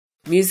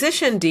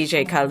Musician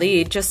DJ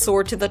Khaled just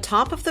soared to the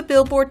top of the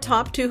Billboard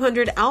Top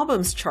 200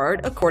 Albums chart,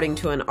 according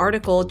to an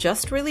article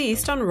just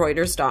released on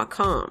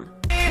Reuters.com.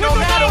 No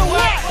matter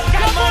what,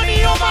 got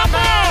money on my mind.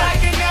 I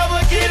can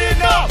never get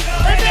enough.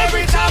 And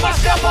every time I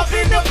step up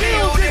in the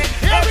building,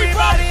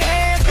 everybody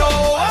hands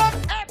go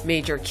up.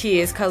 Major Key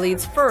is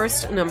Khaled's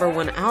first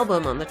 #1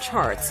 album on the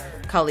charts.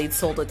 Khaled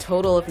sold a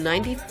total of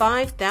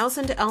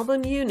 95,000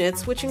 album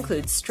units, which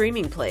includes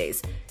streaming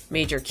plays.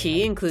 Major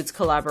Key includes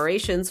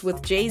collaborations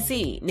with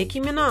Jay-Z,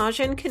 Nicki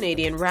Minaj, and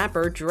Canadian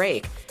rapper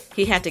Drake.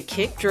 He had to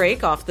kick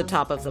Drake off the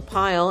top of the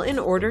pile in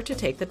order to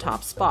take the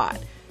top spot.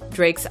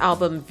 Drake's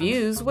album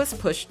Views was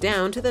pushed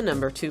down to the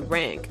 #2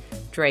 rank.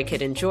 Drake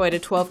had enjoyed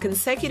 12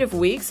 consecutive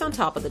weeks on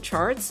top of the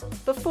charts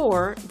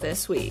before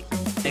this week.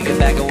 Think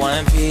back in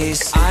one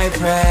piece. I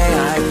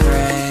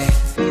pray.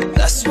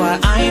 That's why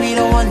I need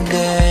a one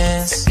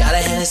dance. Got a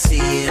Hennessy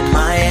in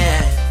my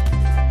hand.